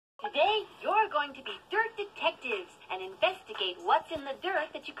Today, you're going to be dirt detectives and investigate what's in the dirt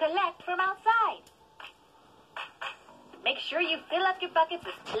that you collect from outside. Make sure you fill up your buckets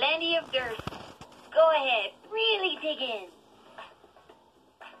with plenty of dirt. Go ahead, really dig in.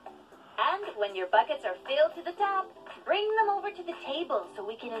 And when your buckets are filled to the top, bring them over to the table so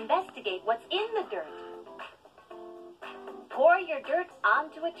we can investigate what's in the dirt. Pour your dirt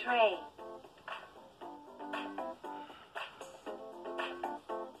onto a tray.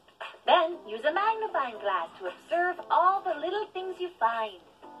 Then use a magnifying glass to observe all the little things you find.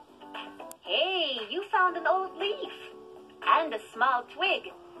 Hey, you found an old leaf and a small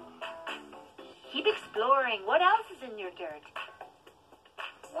twig. Keep exploring. What else is in your dirt?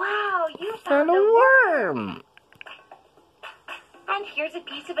 Wow, you found a worm. And here's a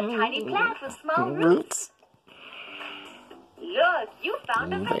piece of a tiny plant with small roots. Look, you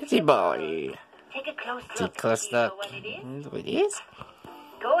found a vegetable. Take a close look. Do you know what it is? What it is?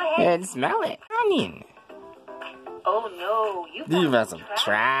 Go ahead and smell it. Onion. Oh no, you found some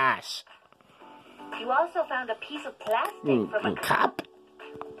trash. You also found a piece of plastic from a cup.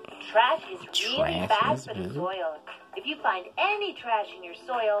 Trash is really bad for the soil. If you find any trash in your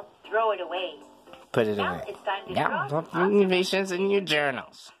soil, throw it away. Put it now away. It's time to now, put innovations in your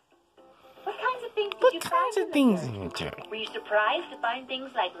journals. What kinds of things did you find? What kinds of things in your journal? Were you surprised to find things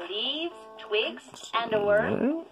like leaves, twigs, and a worm?